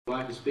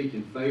like to speak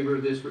in favor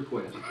of this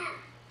request?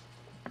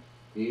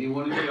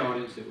 Anyone in the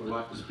audience that would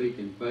like to speak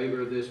in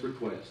favor of this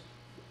request?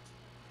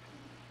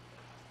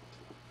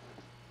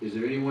 Is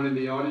there anyone in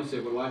the audience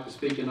that would like to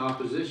speak in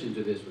opposition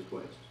to this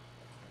request?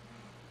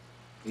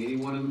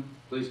 Anyone,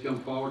 please come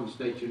forward and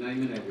state your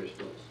name and address,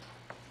 please.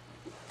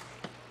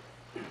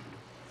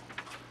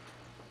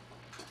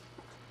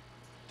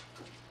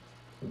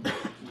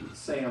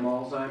 Sam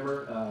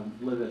Alzheimer,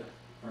 live at,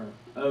 or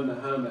own the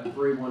home at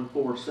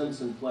 314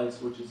 Simpson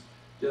Place, which is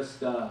just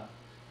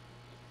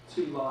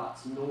 2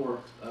 lots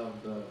north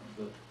of the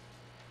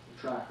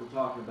tract we're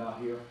talking about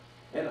here.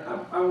 And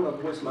I want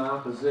to voice my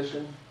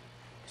opposition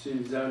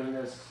to zoning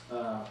this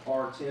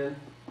R10.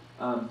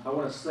 I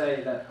want to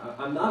say that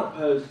I'm not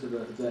opposed to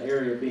the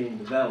area being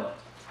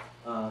developed,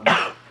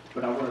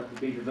 but I want it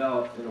to be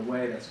developed in a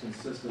way that's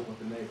consistent with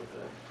the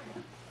neighborhood.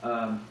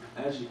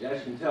 As you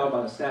can tell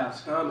by the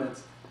staff's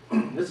comments,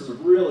 this is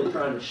really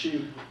trying to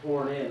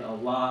shoehorn in a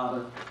lot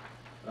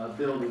of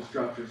building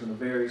structures in a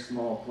very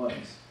small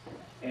place.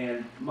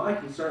 And my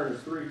concern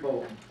is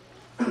threefold.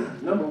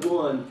 Number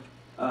one,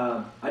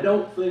 I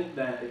don't think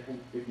that if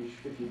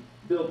you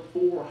build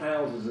 4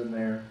 houses in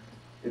there,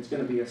 it's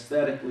going to be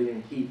aesthetically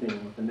in keeping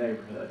with the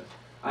neighborhood.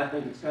 I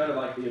think it's kind of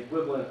like the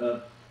equivalent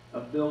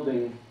of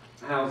building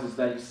houses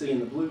that you see in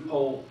the Blue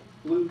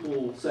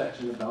Pool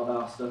section of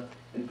Valdosta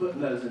and putting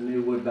those in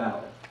New Wood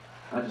Valley.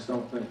 I just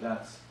don't think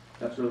that's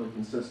really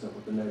consistent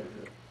with the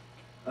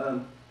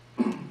neighborhood.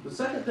 The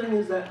second thing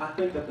is that I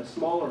think that the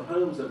smaller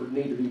homes that would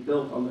need to be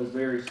built on those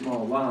very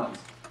small lots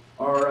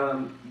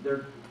are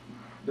they're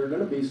going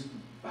to be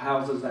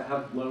houses that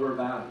have lower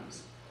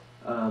values,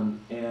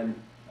 and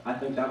I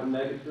think that would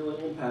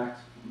negatively impact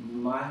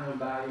my home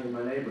value and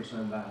my neighbor's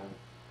home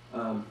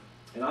value.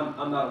 And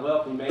I'm not a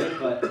wealthy man,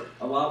 but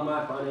a lot of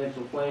my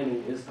financial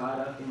planning is tied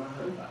up in my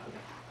home value,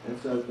 and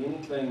so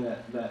anything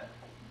that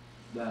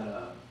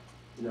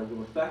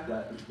will affect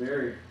that is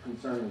very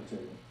concerning to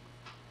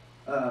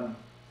me.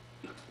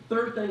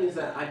 Third thing is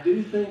that I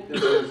do think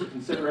that there's a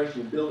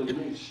consideration of building a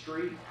new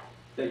street,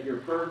 that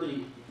you're further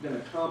going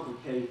to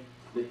complicate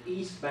the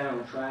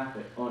eastbound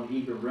traffic on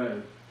Eager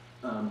Road.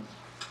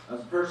 As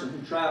a person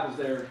who travels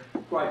there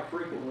quite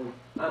frequently,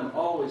 I'm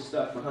always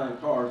stuck behind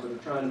cars that are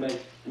trying to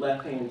make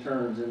left-hand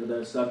turns into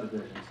those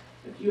subdivisions.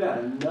 If you add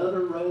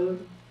another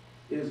road,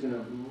 it is going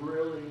to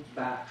really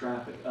back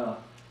traffic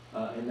up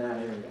in that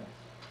area.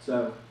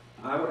 So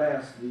I would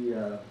ask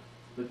the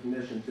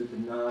commission to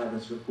deny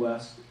this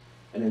request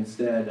and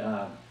instead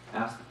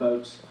ask the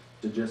folks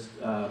to just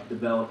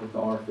develop with the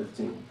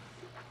R15.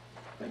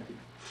 Thank you.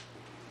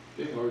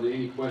 Okay, are there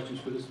any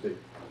questions for the speaker?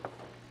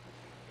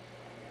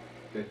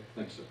 Okay,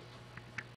 thanks, sir.